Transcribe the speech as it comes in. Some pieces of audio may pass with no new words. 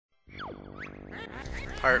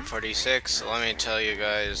Part 46, let me tell you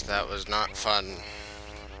guys, that was not fun.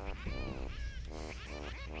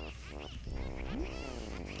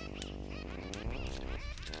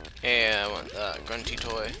 Yeah, I want that grunty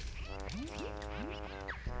toy.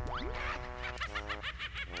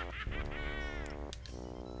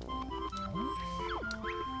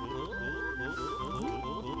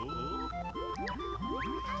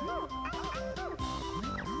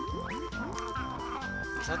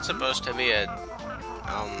 Is that supposed to be a,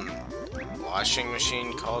 washing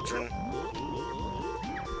machine cauldron?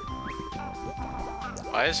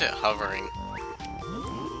 Why is it hovering?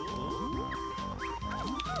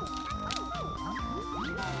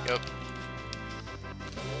 Yep.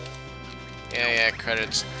 Yeah,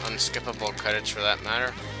 credits. Unskippable credits for that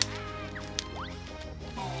matter.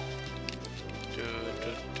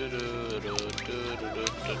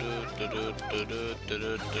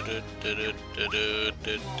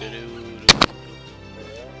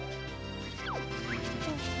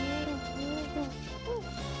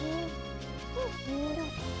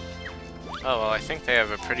 Oh, well, I think they have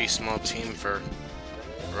a pretty small team for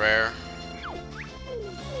rare.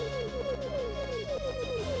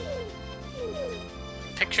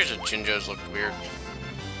 Pictures of Jinjos look weird.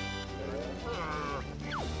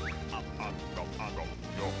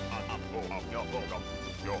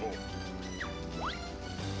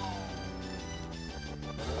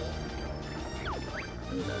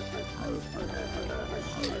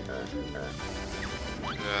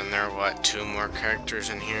 And there are, what, 2 more characters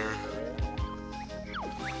in here?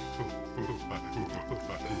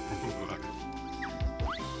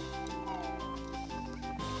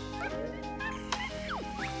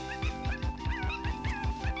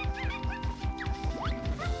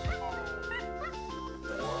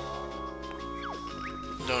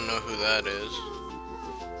 Don't know who that is.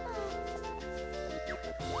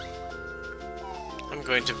 I'm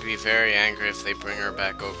going to be very angry if they bring her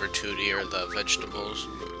back over 2D or the vegetables.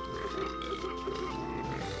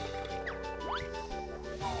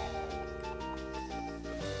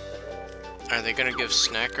 Are they gonna give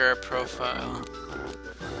Snacker a profile?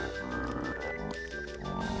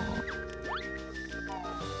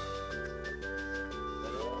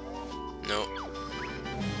 Nope.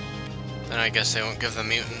 Then I guess they won't give the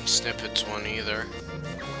Mutant Snippets one either.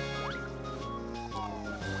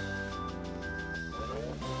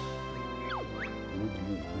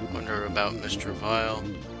 Wonder about Mr. Vile.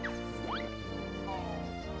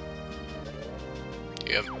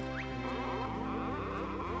 Yep.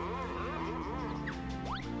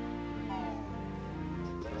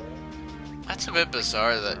 That's a bit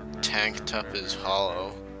bizarre that Tank Tup is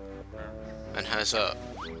hollow and has a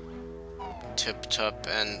Tip Tup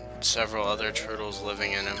and several other turtles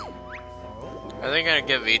living in him. Are they gonna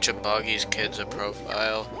give each of Boggy's kids a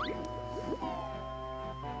profile?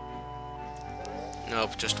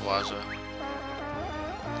 Nope, just Waza.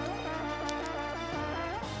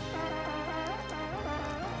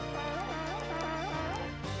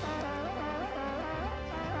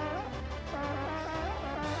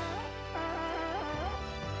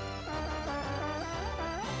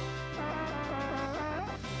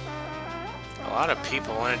 A lot of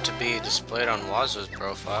people want it to be displayed on Waza's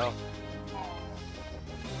profile.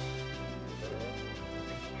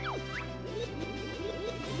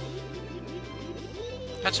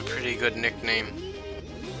 That's a pretty good nickname.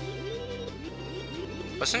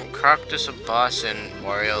 Wasn't Croctus a boss in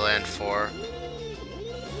Wario Land 4?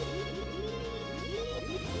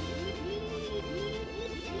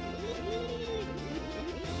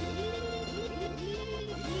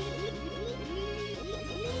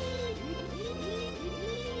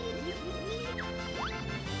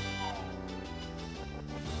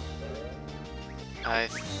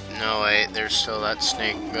 No, wait, there's still that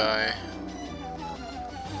snake guy.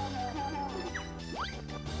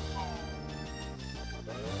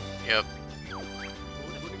 Yep.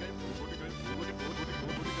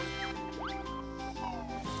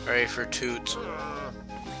 Ready for Toots.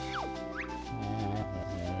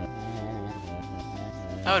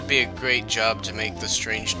 That would be a great job to make the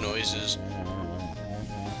strange noises.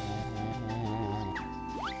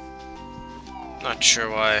 Not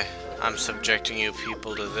sure why I'm subjecting you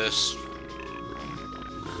people to this.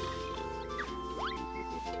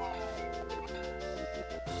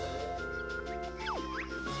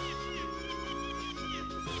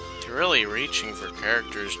 You're really reaching for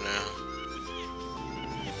characters now.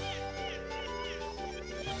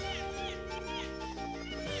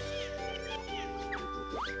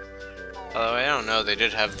 Although I don't know, they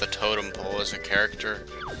did have the totem pole as a character.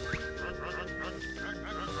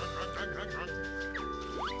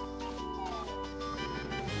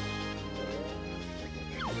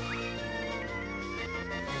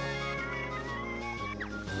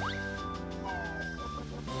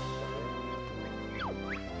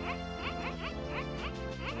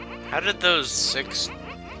 How did those 6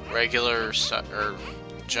 regular or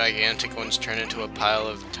gigantic ones turn into a pile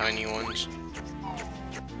of tiny ones?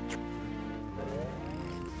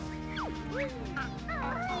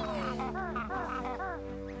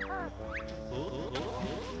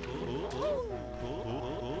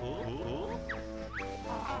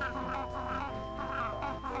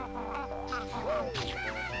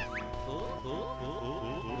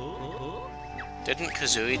 Didn't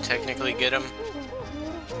Kazooie technically get him?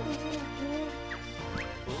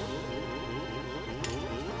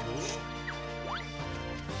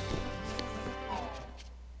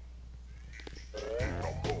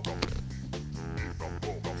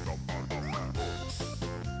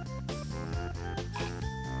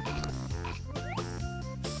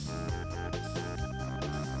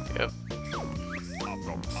 Yep.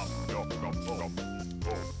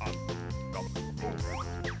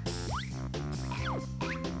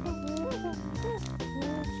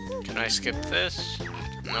 Can I skip this?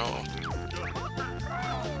 No.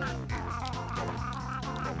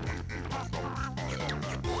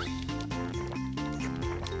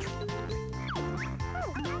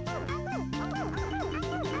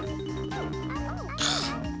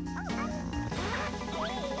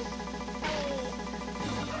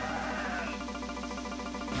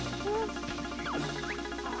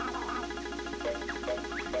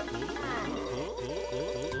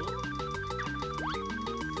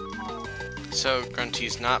 So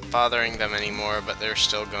Grunty's not bothering them anymore, but they're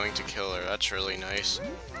still going to kill her. That's really nice.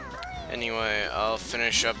 Anyway, I'll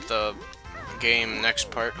finish up the game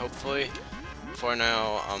next part, hopefully. For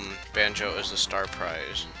now, Banjo is the star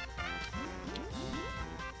prize.